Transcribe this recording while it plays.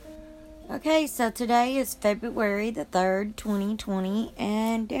Okay, so today is February the 3rd, 2020,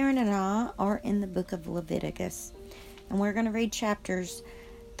 and Darren and I are in the book of Leviticus. And we're going to read chapters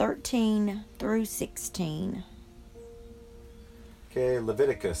 13 through 16. Okay,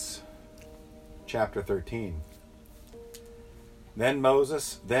 Leviticus chapter 13. Then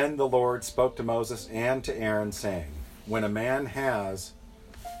the Lord spoke to Moses and to Aaron, saying, When a man has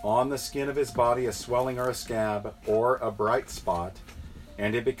on the skin of his body a swelling or a scab or a bright spot,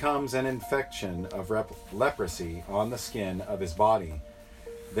 and it becomes an infection of leprosy on the skin of his body,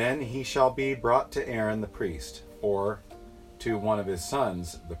 then he shall be brought to Aaron the priest, or to one of his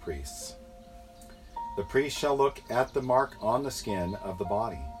sons the priests. The priest shall look at the mark on the skin of the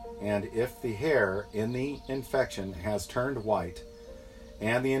body, and if the hair in the infection has turned white,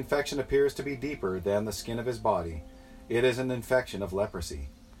 and the infection appears to be deeper than the skin of his body, it is an infection of leprosy.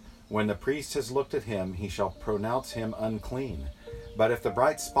 When the priest has looked at him, he shall pronounce him unclean. But if the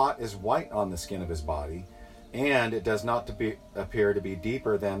bright spot is white on the skin of his body, and it does not appear to be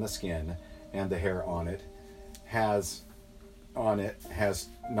deeper than the skin, and the hair on it has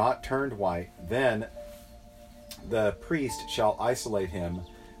not turned white, then the priest shall isolate him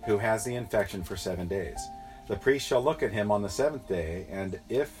who has the infection for 7 days. The priest shall look at him on the 7th day, and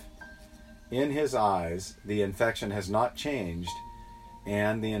if in his eyes the infection has not changed,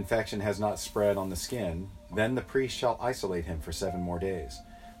 and the infection has not spread on the skin, then the priest shall isolate him for 7 more days.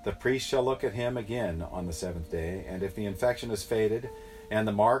 The priest shall look at him again on the 7th day, and if the infection has faded, and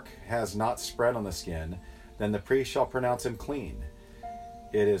the mark has not spread on the skin, then the priest shall pronounce him clean.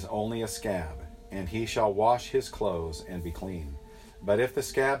 It is only a scab, and he shall wash his clothes and be clean. But if the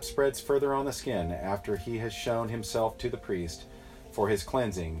scab spreads further on the skin, after he has shown himself to the priest for his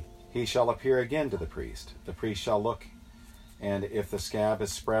cleansing, he shall appear again to the priest. The priest shall look, and if the scab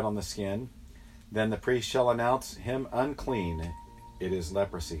is spread on the skin, then the priest shall announce him unclean. It is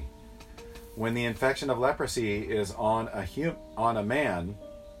leprosy. When the infection of leprosy is on a man,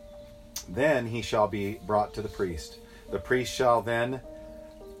 then he shall be brought to the priest. The priest shall then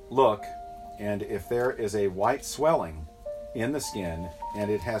look, and if there is a white swelling in the skin,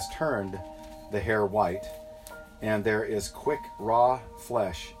 and it has turned the hair white, and there is quick raw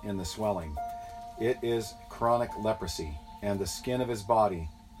flesh in the swelling, it is chronic leprosy, and the skin of his body,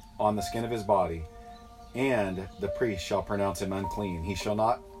 on the skin of his body, and the priest shall pronounce him unclean. He shall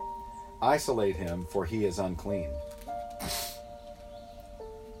not isolate him, for he is unclean.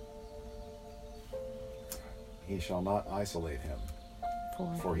 He shall not isolate him,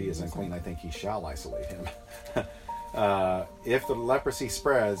 for he is unclean. I think he shall isolate him. If the leprosy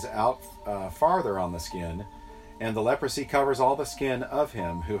spreads out farther on the skin, and the leprosy covers all the skin of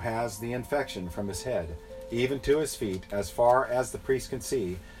him who has the infection from his head, even to his feet, as far as the priest can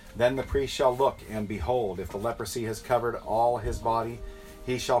see, then the priest shall look, and behold, if the leprosy has covered all his body,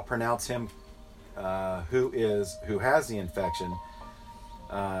 he shall pronounce him who has the infection.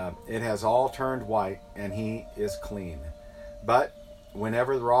 It has all turned white, and he is clean. But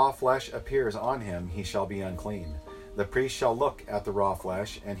whenever the raw flesh appears on him, he shall be unclean. The priest shall look at the raw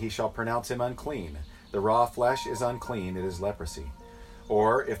flesh, and he shall pronounce him unclean. The raw flesh is unclean, it is leprosy.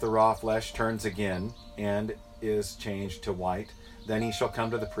 Or if the raw flesh turns again and is changed to white, then he shall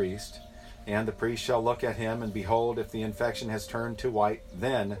come to the priest, and the priest shall look at him, and behold, if the infection has turned to white,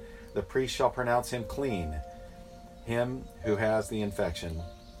 then the priest shall pronounce him clean. Him who has the infection,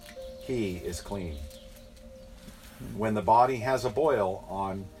 he is clean. When the body has a boil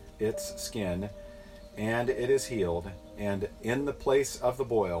on its skin, and it is healed, and in the place of the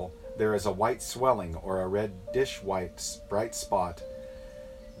boil there is a white swelling or a reddish white bright spot,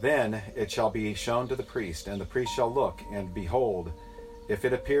 then it shall be shown to the priest, and the priest shall look, and behold, if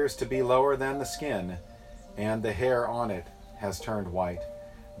it appears to be lower than the skin, and the hair on it has turned white,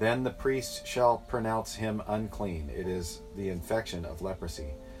 then the priest shall pronounce him unclean. It is the infection of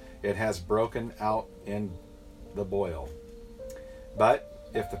leprosy. It has broken out in the boil. But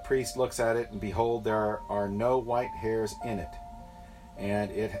if the priest looks at it, and behold, there are no white hairs in it,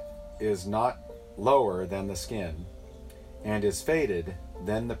 and it is not lower than the skin, and is faded,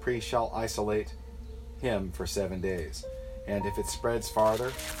 then the priest shall isolate him for 7 days. And if it spreads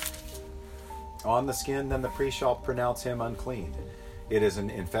farther on the skin, then the priest shall pronounce him unclean. It is an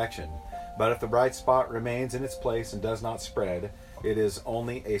infection. But if the bright spot remains in its place and does not spread, it is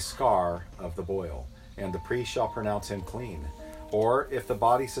only a scar of the boil, and the priest shall pronounce him clean. Or if the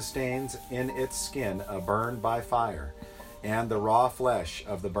body sustains in its skin a burn by fire, and the raw flesh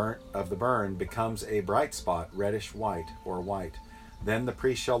of the burn becomes a bright spot, reddish white or white, then the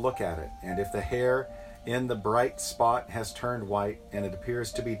priest shall look at it, and if the hair in the bright spot has turned white, and it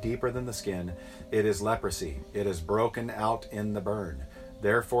appears to be deeper than the skin, it is leprosy. It is broken out in the burn.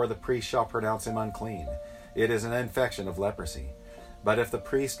 Therefore the priest shall pronounce him unclean. It is an infection of leprosy. But if the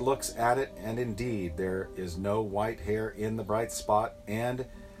priest looks at it, and indeed there is no white hair in the bright spot, and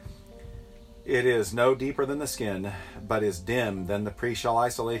it is no deeper than the skin, but is dim, then the priest shall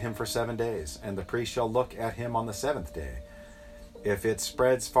isolate him for 7 days, and the priest shall look at him on the 7th day. If it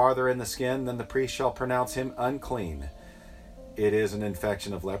spreads farther in the skin, then the priest shall pronounce him unclean. It is an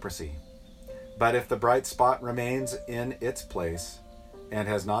infection of leprosy. But if the bright spot remains in its place, and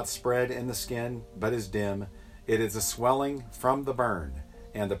has not spread in the skin, but is dim, it is a swelling from the burn,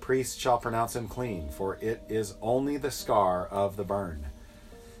 and the priest shall pronounce him clean, for it is only the scar of the burn.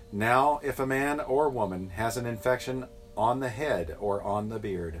 Now, if a man or woman has an infection on the head or on the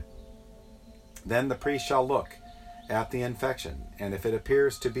beard, then the priest shall look at the infection, and if it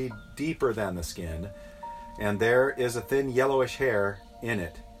appears to be deeper than the skin, and there is a thin yellowish hair in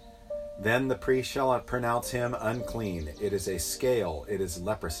it, then the priest shall pronounce him unclean. It is a scale, it is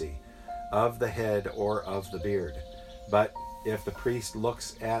leprosy, of the head or of the beard. But if the priest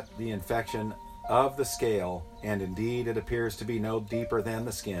looks at the infection of the scale, and indeed it appears to be no deeper than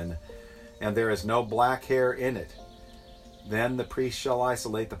the skin, and there is no black hair in it, then the priest shall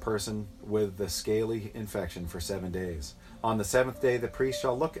isolate the person with the scaly infection for 7 days. On the 7th day the priest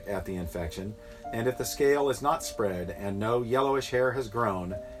shall look at the infection, and if the scale is not spread, and no yellowish hair has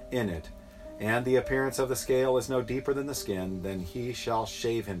grown in it, and the appearance of the scale is no deeper than the skin, then he shall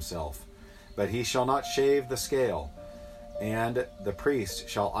shave himself. But he shall not shave the scale, and the priest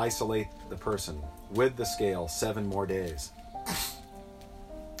shall isolate the person with the scale 7 more days.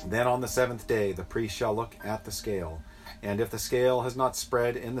 Then on the 7th day the priest shall look at the scale, and if the scale has not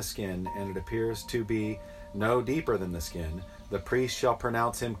spread in the skin, and it appears to be no deeper than the skin, the priest shall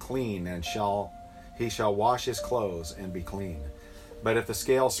pronounce him clean, and he shall wash his clothes and be clean. But if the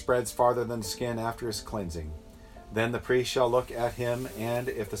scale spreads farther than the skin after his cleansing, then the priest shall look at him, and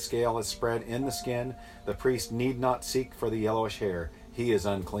if the scale is spread in the skin, the priest need not seek for the yellowish hair. He is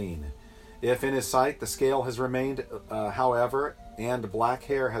unclean. If in his sight the scale has remained, however, and black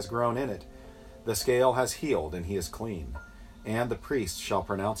hair has grown in it, the scale has healed, and he is clean, and the priest shall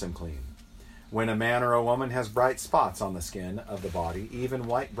pronounce him clean. When a man or a woman has bright spots on the skin of the body, even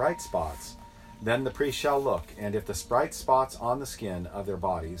white bright spots, then the priest shall look, and if the bright spots on the skin of their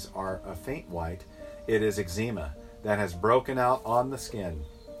bodies are a faint white, it is eczema that has broken out on the skin.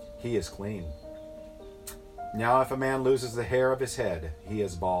 He is clean. Now if a man loses the hair of his head, he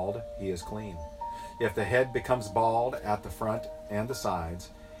is bald, he is clean. If the head becomes bald at the front and the sides,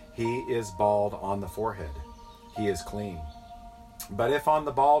 he is bald on the forehead. He is clean. But if on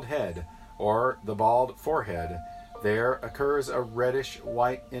the bald head or the bald forehead there occurs a reddish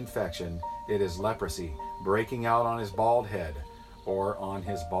white infection, it is leprosy breaking out on his bald head or on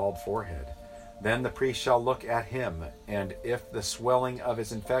his bald forehead. Then the priest shall look at him, and if the swelling of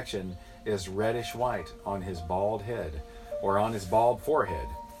his infection is reddish white on his bald head or on his bald forehead,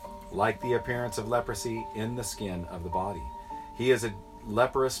 like the appearance of leprosy in the skin of the body, he is a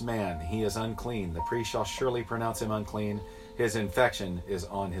leprous man, he is unclean. The priest shall surely pronounce him unclean. His infection is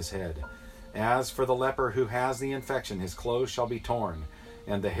on his head. As for the leper who has the infection, his clothes shall be torn,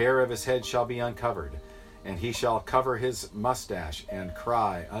 and the hair of his head shall be uncovered. And he shall cover his mustache and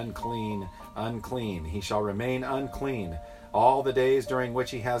cry, unclean, unclean. He shall remain unclean all the days during which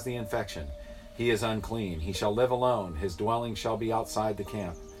he has the infection. He is unclean. He shall live alone. His dwelling shall be outside the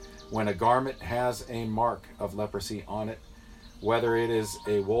camp. When a garment has a mark of leprosy on it, whether it is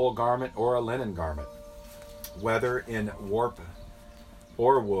a wool garment or a linen garment, whether in warp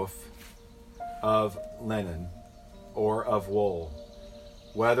or woof of linen or of wool,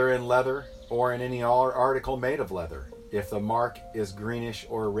 whether in leather or in any article made of leather, if the mark is greenish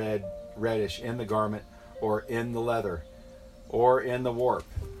or reddish in the garment or in the leather or in the warp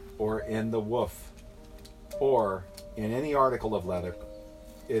or in the woof or in any article of leather,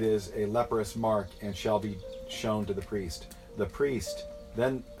 it is a leprous mark and shall be shown to the priest. The priest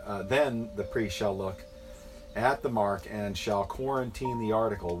then the priest shall look at the mark and shall quarantine the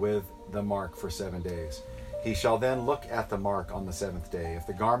article with the mark for 7 days. He shall then look at the mark on the 7th day. If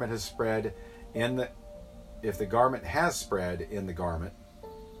the garment has spread in the mark has spread in the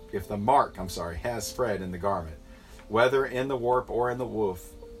garment, whether in the warp or in the woof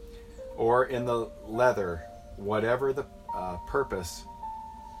or in the leather, whatever the purpose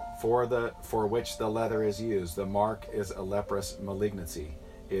for which the leather is used, the mark is a leprous malignancy.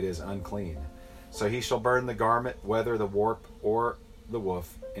 It is unclean. So he shall burn the garment, whether the warp or the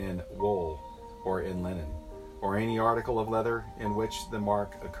woof, in wool or in linen, or any article of leather in which the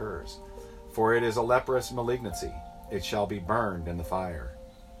mark occurs. For it is a leprous malignancy. It shall be burned in the fire.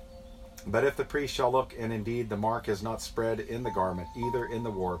 But if the priest shall look, and indeed the mark is not spread in the garment, either in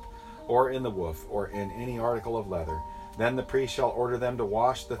the warp, or in the woof, or in any article of leather, then the priest shall order them to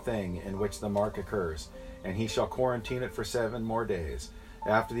wash the thing in which the mark occurs, and he shall quarantine it for 7 more days.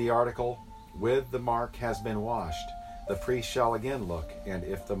 After the article with the mark has been washed, the priest shall again look, and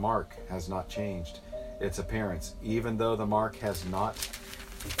if the mark has not changed its appearance, even though the mark has not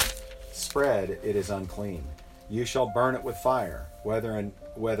spread, it is unclean. You shall burn it with fire, whether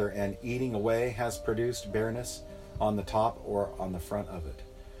an eating away has produced bareness on the top or on the front of it.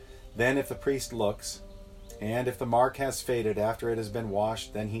 Then if the priest looks, and if the mark has faded after it has been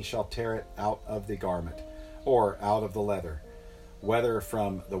washed, then he shall tear it out of the garment, or out of the leather, whether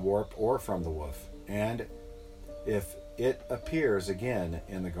from the warp or from the woof. And if it appears again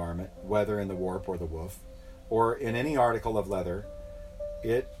in the garment, whether in the warp or the woof, or in any article of leather,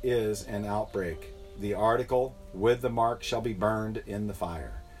 it is an outbreak. The article with the mark shall be burned in the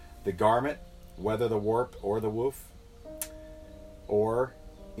fire. The garment, whether the warp or the woof, or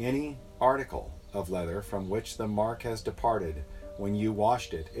any article of leather from which the mark has departed, when you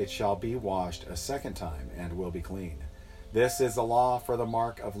washed it, it shall be washed a second time and will be clean. This is the law for the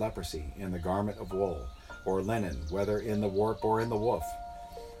mark of leprosy in the garment of wool or linen, whether in the warp or in the woof,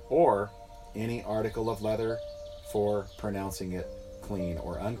 or any article of leather for pronouncing it clean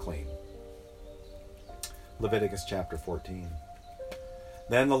or unclean. Leviticus chapter 14.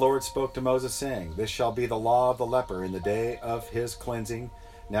 Then the Lord spoke to Moses, saying, This shall be the law of the leper in the day of his cleansing.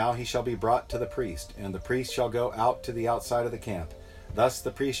 Now he shall be brought to the priest, and the priest shall go out to the outside of the camp. Thus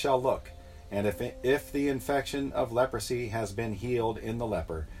the priest shall look, and if the infection of leprosy has been healed in the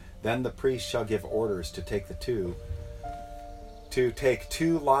leper, then the priest shall give orders to take two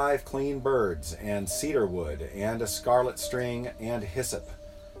live clean birds, and cedar wood, and a scarlet string, and hyssop,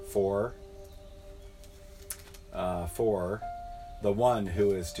 for the one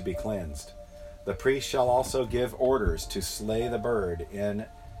who is to be cleansed. The priest shall also give orders to slay the bird in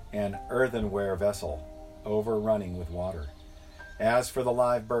an earthenware vessel, overrunning with water. As for the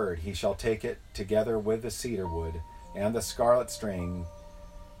live bird, he shall take it together with the cedar wood, and the scarlet string,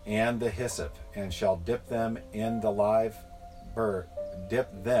 and the hyssop, and shall dip them and the live bird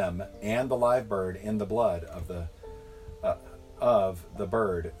in the blood of the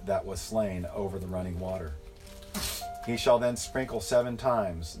bird that was slain over the running water. He shall then sprinkle 7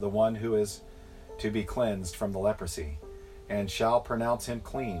 times the one who is to be cleansed from the leprosy, and shall pronounce him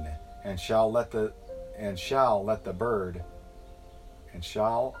clean, and shall let the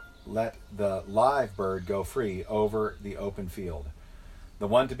live bird go free over the open field. The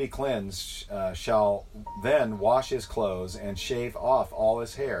one to be cleansed shall then wash his clothes and shave off all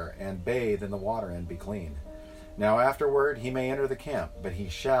his hair, and bathe in the water and be clean. Now afterward he may enter the camp, but he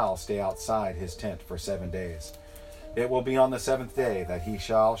shall stay outside his tent for 7 days. It will be on the 7th day that he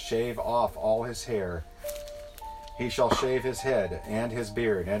shall shave off all his hair. He shall shave his head and his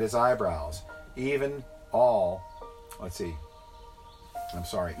beard and his eyebrows, even all his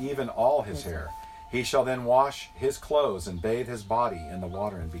hair. He shall then wash his clothes and bathe his body in the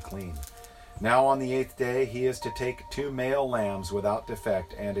water and be clean. Now on the 8th day he is to take 2 male lambs without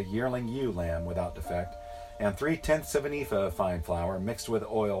defect, and a yearling ewe lamb without defect, and 3/10 of an ephah of fine flour mixed with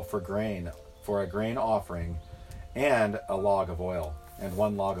oil for a grain offering, and a log of oil, and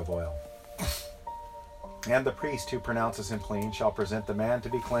 1 log of oil. And the priest who pronounces him clean shall present the man to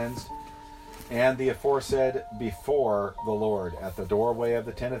be cleansed, and the aforesaid before the Lord at the doorway of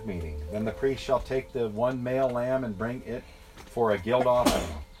the tent of meeting. Then the priest shall take the 1 male lamb and bring it for a guilt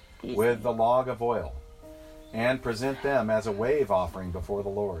offering with the log of oil, and present them as a wave offering before the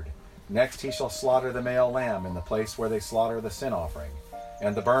Lord. Next he shall slaughter the male lamb in the place where they slaughter the sin offering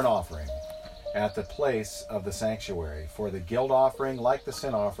and the burnt offering, at the place of the sanctuary. For the guilt offering, like the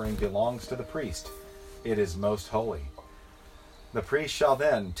sin offering, belongs to the priest. It is most holy. The priest shall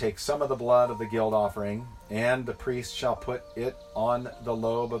then take some of the blood of the guilt offering, and the priest shall put it on the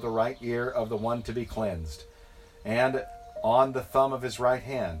lobe of the right ear of the one to be cleansed, and on the thumb of his right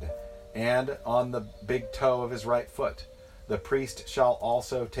hand, and on the big toe of his right foot. The priest shall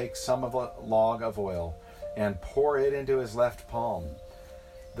also take some of a log of oil, and pour it into his left palm.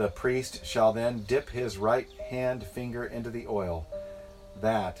 The priest shall then dip his right hand finger into the oil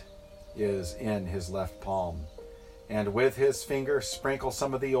that is in his left palm, and with his finger sprinkle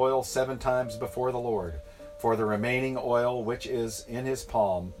some of the oil 7 times before the Lord. For the remaining oil which is in his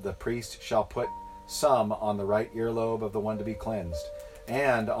palm, the priest shall put some on the right earlobe of the one to be cleansed,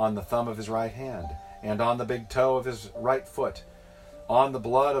 and on the thumb of his right hand, and on the big toe of his right foot, on the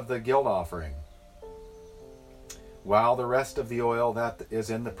blood of the guilt offering. While the rest of the oil that is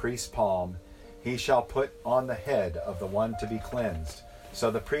in the priest's palm, he shall put on the head of the one to be cleansed, So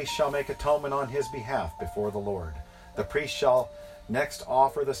the priest shall make atonement on his behalf before the Lord. The priest shall next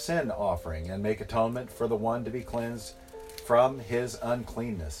offer the sin offering and make atonement for the one to be cleansed from his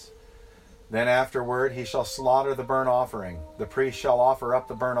uncleanness. Then afterward he shall slaughter the burnt offering. The priest shall offer up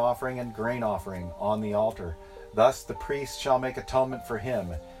the burnt offering and grain offering on the altar. Thus the priest shall make atonement for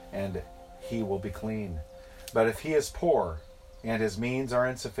him, and he will be clean. But if he is poor, and his means are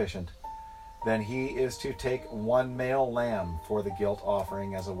insufficient, then he is to take one male lamb for the guilt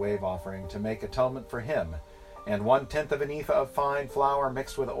offering as a wave offering to make atonement for him, and 1/10 of an ephah of fine flour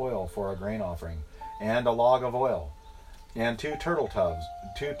mixed with oil for a grain offering, and a log of oil, and two turtle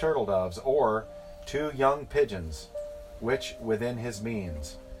doves, or 2 young pigeons, which are within his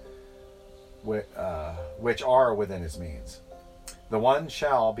means. The one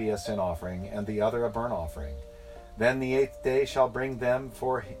shall be a sin offering, and the other a burnt offering. Then the 8th day shall bring them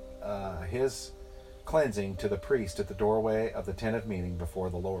for his cleansing to the priest at the doorway of the tent of meeting before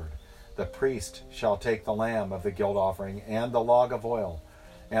the Lord. The priest shall take the lamb of the guilt offering and the log of oil,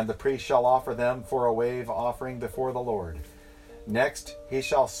 and the priest shall offer them for a wave offering before the Lord. Next he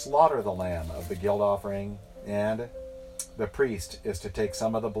shall slaughter the lamb of the guilt offering, and the priest is to take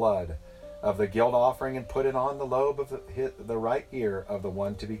some of the blood of the guilt offering and put it on the lobe of the right ear of the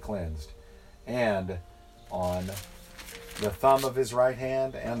one to be cleansed, and on the thumb of his right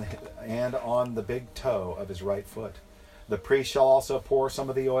hand, and on the big toe of his right foot. The priest shall also pour some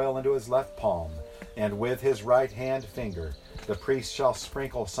of the oil into his left palm, and with his right hand finger the priest shall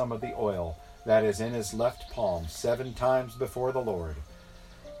sprinkle some of the oil that is in his left palm 7 times before the Lord.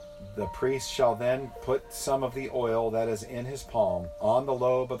 The priest shall then put some of the oil that is in his palm on the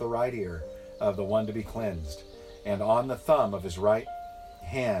lobe of the right ear of the one to be cleansed, and on the thumb of his right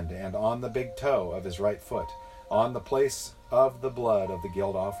hand, and on the big toe of his right foot, on the place of the blood of the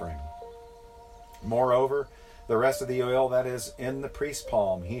guilt offering. Moreover, the rest of the oil that is in the priest's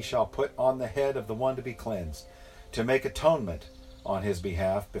palm he shall put on the head of the one to be cleansed, to make atonement on his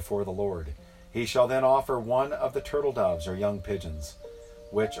behalf before the Lord. He shall then offer one of the turtle doves or young pigeons,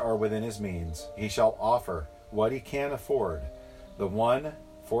 which are within his means. He shall offer what he can afford, the one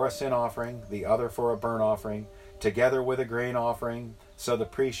for a sin offering, the other for a burnt offering, together with a grain offering. So the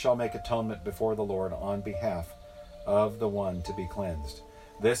priest shall make atonement before the Lord on behalf of the one to be cleansed.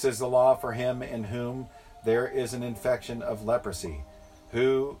 This is the law for him in whom there is an infection of leprosy,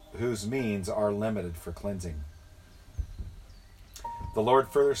 whose means are limited for cleansing. The Lord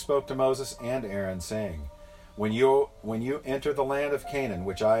further spoke to Moses and Aaron, saying, When you enter the land of Canaan,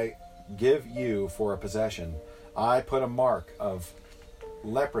 which I give you for a possession, I put a mark of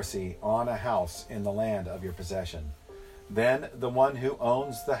leprosy on a house in the land of your possession. Then the one who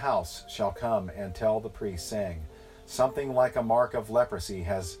owns the house shall come and tell the priest, saying, Something like a mark of leprosy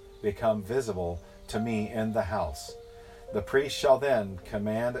has become visible to me in the house. The priest shall then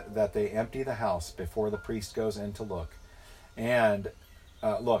command that they empty the house before the priest goes in to look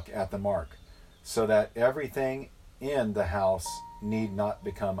at the mark, so that everything in the house need not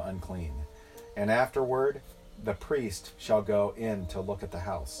become unclean. And afterward the priest shall go in to look at the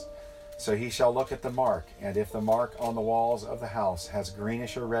house. So he shall look at the mark, and if the mark on the walls of the house has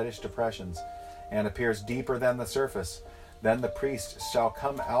greenish or reddish depressions, and appears deeper than the surface, then the priest shall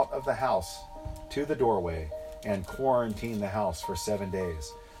come out of the house to the doorway and quarantine the house for 7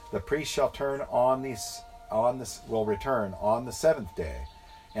 days. The priest shall return on the 7th day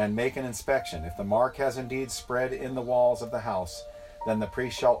and make an inspection. If the mark has indeed spread in the walls of the house, then the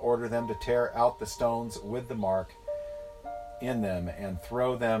priest shall order them to tear out the stones with the mark in them and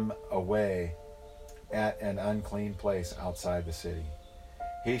throw them away at an unclean place outside the city.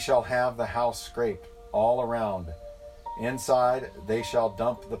 He shall have the house scraped all around. Inside they shall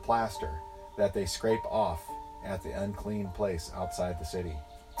dump the plaster that they scrape off at the unclean place outside the city.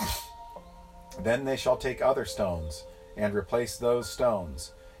 Then they shall take other stones and replace those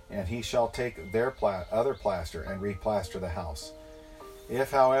stones, and he shall take their other plaster and replaster the house.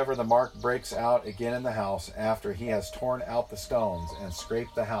 If, however, the mark breaks out again in the house after he has torn out the stones and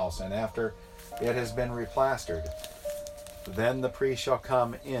scraped the house, and after it has been replastered, then the priest shall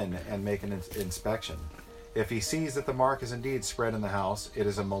come in and make an inspection. If he sees that the mark is indeed spread in the house, it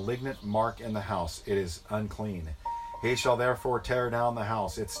is a malignant mark in the house, it is unclean. He shall therefore tear down the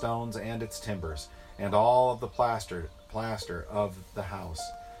house, its stones and its timbers, and all of the plaster of the house,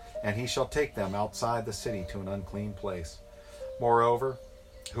 and he shall take them outside the city to an unclean place. Moreover,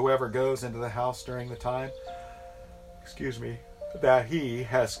 whoever goes into the house during the time, that he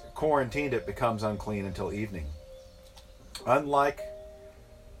has quarantined it becomes unclean until evening.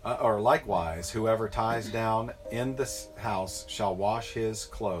 Likewise, whoever ties down in this house shall wash his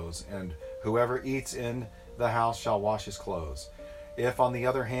clothes, and whoever eats in the house shall wash his clothes. If, on the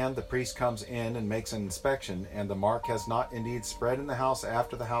other hand, the priest comes in and makes an inspection, and the mark has not indeed spread in the house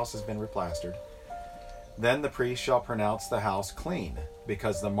after the house has been replastered, then the priest shall pronounce the house clean,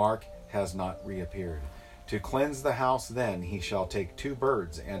 because the mark has not reappeared. To cleanse the house then he shall take 2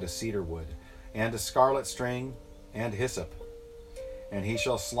 birds and a cedar wood, and a scarlet string and hyssop. And he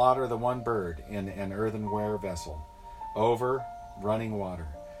shall slaughter the one bird in an earthenware vessel, over running water.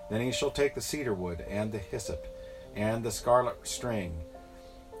 Then he shall take the cedar wood and the hyssop, and the scarlet string,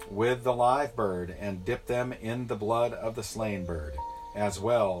 with the live bird, and dip them in the blood of the slain bird, as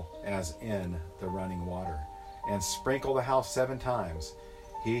well as in the running water, and sprinkle the house 7 times.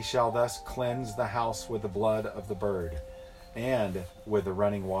 He shall thus cleanse the house with the blood of the bird, and with the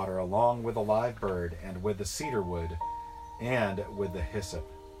running water, along with the live bird, and with the cedar wood, and with the hyssop,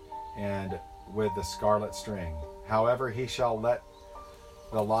 and with the scarlet string. However, he shall let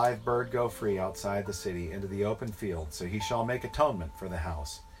the live bird go free outside the city into the open field, so he shall make atonement for the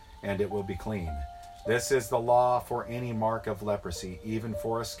house, and it will be clean. This is the law for any mark of leprosy, even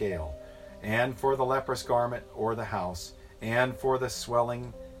for a scale, and for the leprous garment or the house, and for the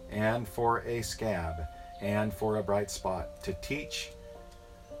swelling, and for a scab, and for a bright spot, to teach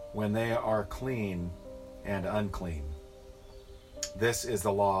when they are clean and unclean. This is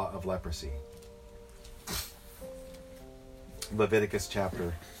the law of leprosy. Leviticus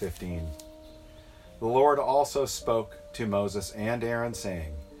chapter 15. The Lord also spoke to Moses and Aaron,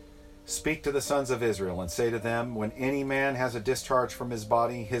 saying, Speak to the sons of Israel, and say to them, When any man has a discharge from his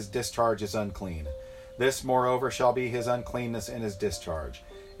body, his discharge is unclean. This, moreover, shall be his uncleanness in his discharge.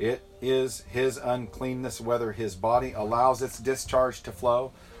 It is his uncleanness whether his body allows its discharge to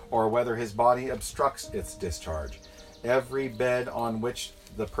flow, or whether his body obstructs its discharge. Every bed on which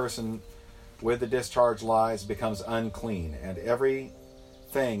the person with the discharge lies becomes unclean, and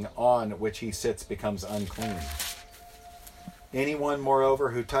everything on which he sits becomes unclean. Anyone, moreover,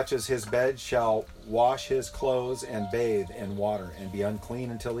 who touches his bed shall wash his clothes and bathe in water, and be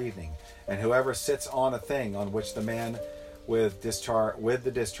unclean until evening. And whoever sits on a thing on which the man with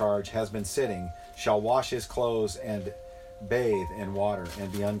the discharge has been sitting shall wash his clothes and bathe in water,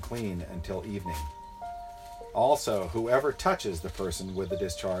 and be unclean until evening. Also, whoever touches the person with the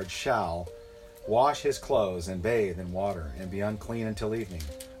discharge shall wash his clothes and bathe in water, and be unclean until evening.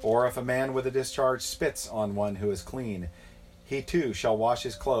 Or if a man with a discharge spits on one who is clean, he too shall wash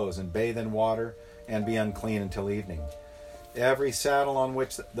his clothes and bathe in water, and be unclean until evening. Every saddle on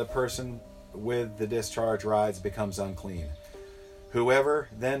which the person with the discharge rides becomes unclean. Whoever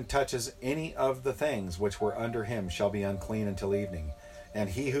then touches any of the things which were under him shall be unclean until evening. And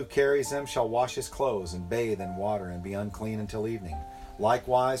he who carries them shall wash his clothes and bathe in water, and be unclean until evening.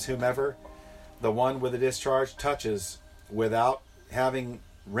 Likewise, whomever the one with the discharge touches without having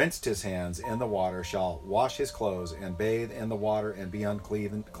rinsed his hands in the water shall wash his clothes and bathe in the water, and be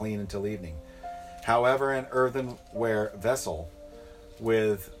unclean until evening. However, an earthenware vessel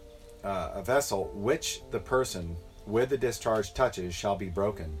with a vessel which the person with the discharge touches shall be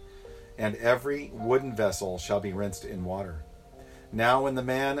broken, and every wooden vessel shall be rinsed in water. Now when the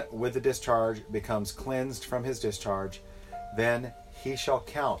man with the discharge becomes cleansed from his discharge, then he shall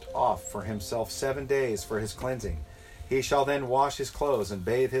count off for himself 7 days for his cleansing. He shall then wash his clothes and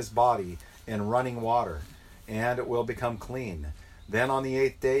bathe his body in running water, and it will become clean. Then on the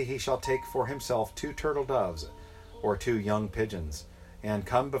 8th day he shall take for himself 2 turtle doves, or 2 young pigeons, and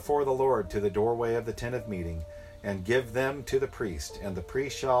come before the Lord to the doorway of the tent of meeting, and give them to the priest. And the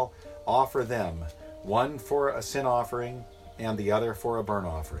priest shall offer them, one for a sin offering, and the other for a burnt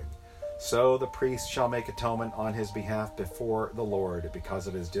offering. So the priest shall make atonement on his behalf before the Lord because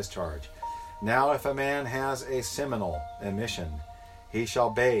of his discharge. Now if a man has a seminal emission, he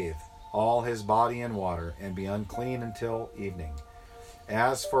shall bathe all his body in water, and be unclean until evening.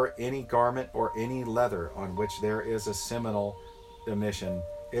 As for any garment or any leather on which there is a seminal emission,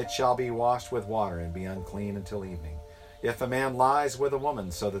 it shall be washed with water, and be unclean until evening. If a man lies with a woman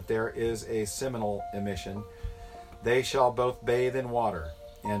so that there is a seminal emission, they shall both bathe in water,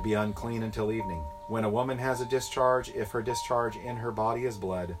 and be unclean until evening. When a woman has a discharge, if her discharge in her body is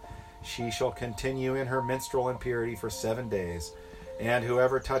blood, she shall continue in her menstrual impurity for 7 days, and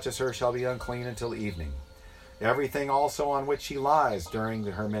whoever touches her shall be unclean until evening. Everything also on which she lies during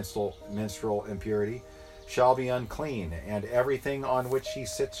her menstrual impurity shall be unclean, and everything on which she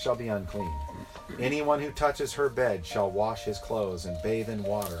sits shall be unclean. Anyone who touches her bed shall wash his clothes and bathe in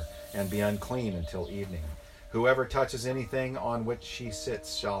water, and be unclean until evening. Whoever touches anything on which she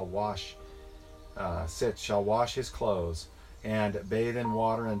sits shall wash his clothes and bathe in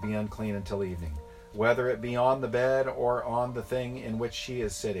water, and be unclean until evening, whether it be on the bed or on the thing in which she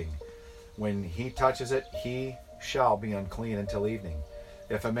is sitting. When he touches it, he shall be unclean until evening.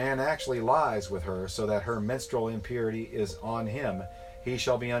 If a man actually lies with her so that her menstrual impurity is on him, he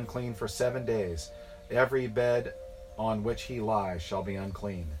shall be unclean for 7 days. Every bed on which he lies shall be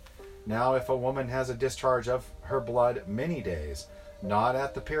unclean. Now if a woman has a discharge of her blood many days, not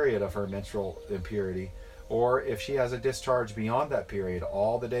at the period of her menstrual impurity, or if she has a discharge beyond that period,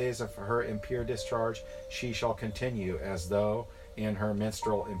 all the days of her impure discharge, she shall continue as though in her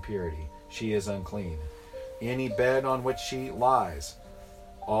menstrual impurity. She is unclean. Any bed on which she lies,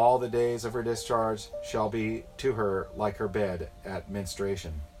 all the days of her discharge shall be to her like her bed at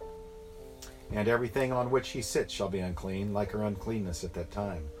menstruation. And everything on which she sits shall be unclean, like her uncleanness at that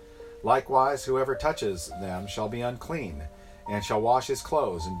time. Likewise, whoever touches them shall be unclean, and shall wash his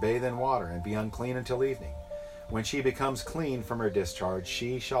clothes, and bathe in water, and be unclean until evening. When she becomes clean from her discharge,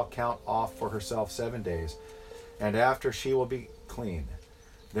 she shall count off for herself 7 days, and after she will be clean.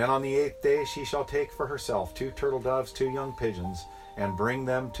 Then on the 8th day she shall take for herself 2 turtle doves, 2 young pigeons, and bring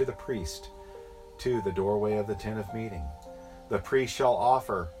them to the priest, to the doorway of the tent of meeting. The priest shall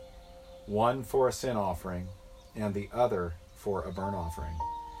offer one for a sin offering, and the other for a burnt offering.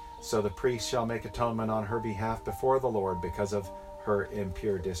 So the priest shall make atonement on her behalf before the Lord because of her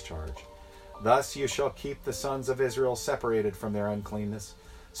impure discharge. Thus you shall keep the sons of Israel separated from their uncleanness,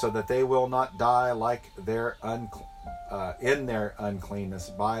 so that they will not die like in their uncleanness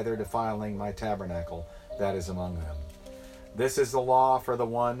by their defiling my tabernacle that is among them. This is the law for the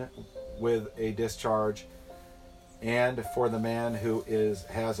one with a discharge, and for the man who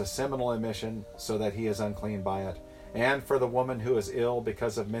has a seminal emission, so that he is unclean by it, and for the woman who is ill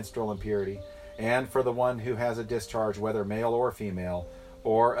because of menstrual impurity, and for the one who has a discharge, whether male or female,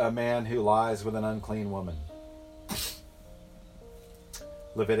 or a man who lies with an unclean woman.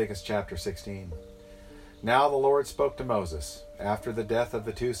 Leviticus chapter 16. Now the Lord spoke to Moses after the death of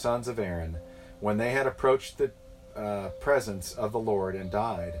the 2 sons of Aaron, when they had approached the presence of the Lord and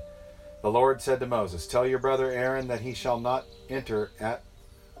died. The Lord said to Moses, "Tell your brother Aaron that he shall not enter at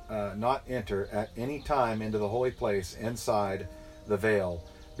any time into the holy place inside the veil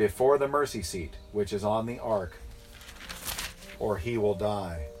before the mercy seat, which is on the ark, or he will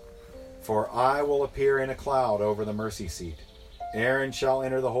die. For I will appear in a cloud over the mercy seat. Aaron shall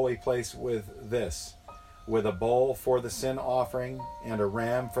enter the holy place with a bull for the sin offering and a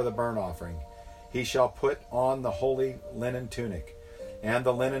ram for the burnt offering. He shall put on the holy linen tunic, and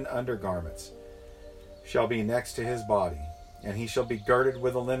the linen undergarments shall be next to his body, and he shall be girded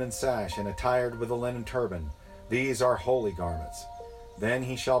with a linen sash and attired with a linen turban. These are holy garments. Then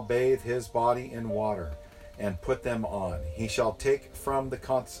he shall bathe his body in water and put them on. He shall take from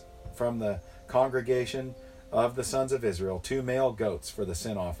the congregation of the sons of Israel 2 male goats for the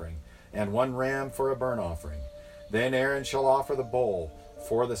sin offering, and 1 ram for a burnt offering. Then Aaron shall offer the bull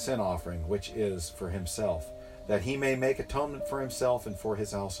for the sin offering, which is for himself, that he may make atonement for himself and for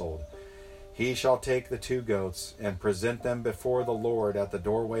his household. He shall take the 2 goats and present them before the Lord at the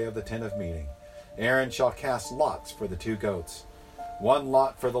doorway of the tent of meeting. Aaron shall cast lots for the 2 goats, 1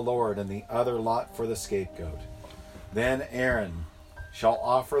 lot for the Lord and the other lot for the scapegoat. Then Aaron shall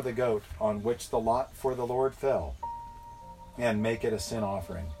offer the goat on which the lot for the Lord fell, and make it a sin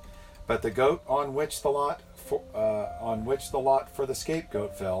offering. But the goat on which the lot for the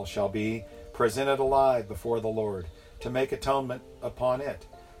scapegoat fell shall be presented alive before the Lord, to make atonement upon it,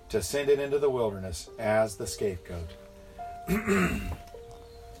 to send it into the wilderness as the scapegoat.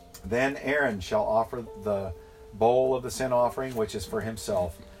 Then Aaron shall offer the bowl of the sin offering, which is for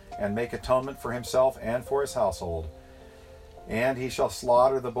himself, and make atonement for himself and for his household. And he shall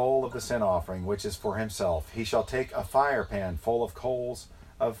slaughter the bowl of the sin offering, which is for himself. He shall take a fire pan full of coals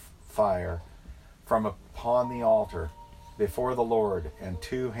of fire from upon the altar before the Lord, and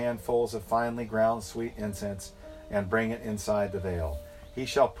 2 handfuls of finely ground sweet incense, and bring it inside the veil. He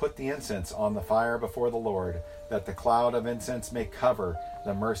shall put the incense on the fire before the Lord, that the cloud of incense may cover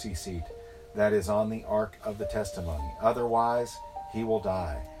the mercy seat that is on the ark of the testimony. Otherwise he will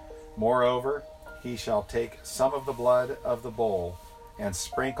die. Moreover, he shall take some of the blood of the bull and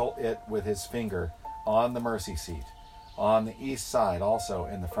sprinkle it with his finger on the mercy seat. On the east side, also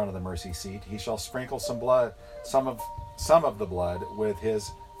in the front of the mercy seat, he shall sprinkle some of the blood with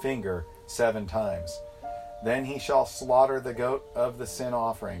his finger 7 times. Then he shall slaughter the goat of the sin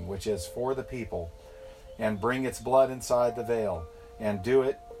offering, which is for the people, and bring its blood inside the veil, and do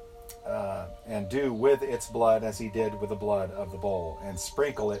with its blood as he did with the blood of the bull, and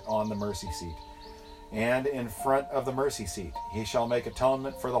sprinkle it on the mercy seat. And in front of the mercy seat he shall make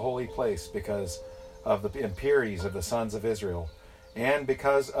atonement for the holy place, because of the impurities of the sons of Israel, and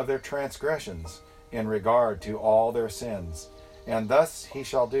because of their transgressions in regard to all their sins. And thus he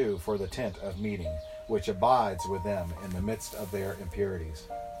shall do for the tent of meeting, which abides with them in the midst of their impurities.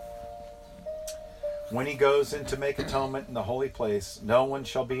 When he goes in to make atonement in the holy place, no one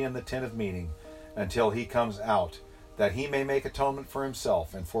shall be in the tent of meeting until he comes out, that he may make atonement for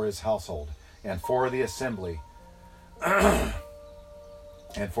himself and for his household, and for the assembly, and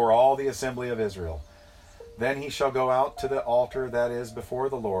for all the assembly of Israel. Then he shall go out to the altar that is before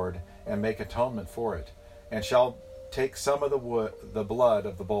the Lord, and make atonement for it, and shall take some of the blood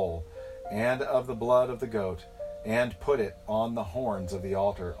of the bull, and of the blood of the goat, and put it on the horns of the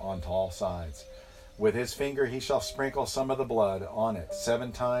altar on all sides. With his finger he shall sprinkle some of the blood on it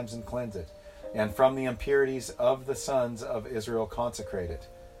 7 times and cleanse it, and from the impurities of the sons of Israel consecrate it.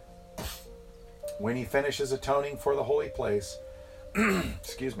 When he finishes atoning for the holy place,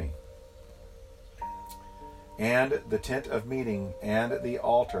 and the tent of meeting and the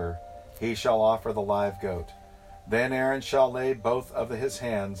altar, he shall offer the live goat. Then Aaron shall lay both of his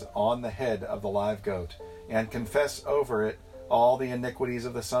hands on the head of the live goat, and confess over it all the iniquities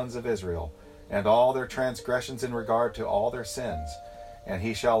of the sons of Israel, and all their transgressions in regard to all their sins. And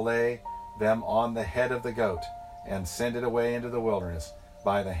he shall lay them on the head of the goat, and send it away into the wilderness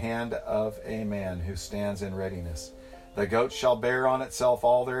by the hand of a man who stands in readiness. The goat shall bear on itself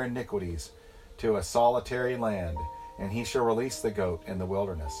all their iniquities to a solitary land, and he shall release the goat in the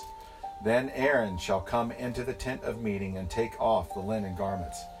wilderness. Then Aaron shall come into the tent of meeting and take off the linen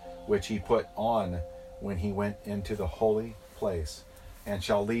garments, which he put on when he went into the holy place, and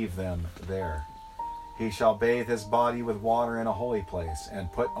shall leave them there. He shall bathe his body with water in a holy place,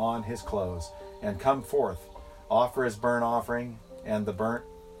 and put on his clothes, and come forth, offer his burnt offering and the burnt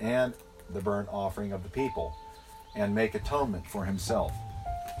offering of the people, and make atonement for himself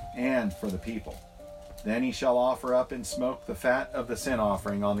and for the people. Then he shall offer up in smoke the fat of the sin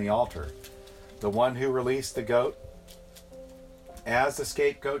offering on the altar. The one who released the goat as the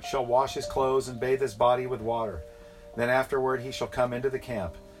scapegoat shall wash his clothes and bathe his body with water. Then afterward he shall come into the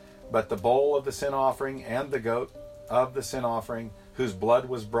camp. But the bull of the sin offering and the goat of the sin offering, whose blood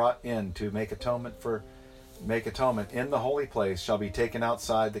was brought in to make atonement in the holy place, shall be taken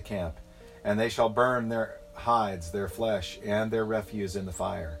outside the camp, and they shall burn their hides, their flesh, and their refuse in the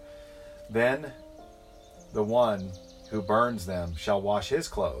fire. Then the one who burns them shall wash his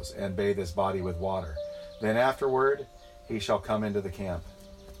clothes and bathe his body with water. Then afterward he shall come into the camp.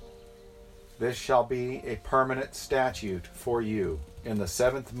 This shall be a permanent statute for you. In the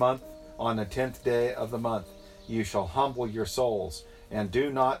 7th month, on the 10th day of the month, you shall humble your souls, and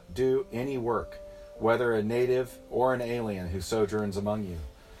do not do any work, whether a native or an alien who sojourns among you.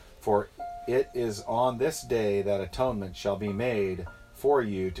 For it is on this day that atonement shall be made for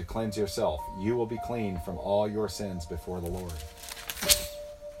you to cleanse yourself. You will be clean from all your sins before the Lord.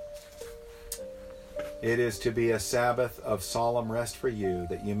 It is to be a Sabbath of solemn rest for you,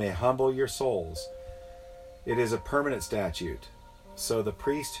 that you may humble your souls. It is a permanent statute. So the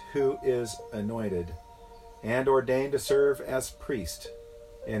priest who is anointed and ordained to serve as priest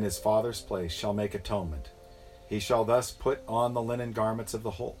in his father's place shall make atonement. He shall thus put on the linen garments of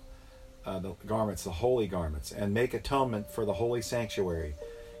the holy garments, and make atonement for the holy sanctuary.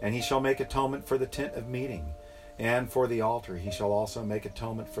 And he shall make atonement for the tent of meeting, and for the altar. He shall also make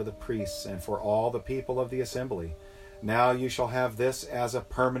atonement for the priests and for all the people of the assembly. Now you shall have this as a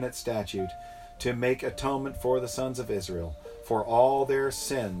permanent statute, to make atonement for the sons of Israel, for all their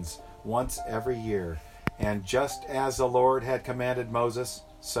sins once every year. And just as the Lord had commanded Moses,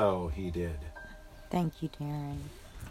 so he did. Thank you, Darren.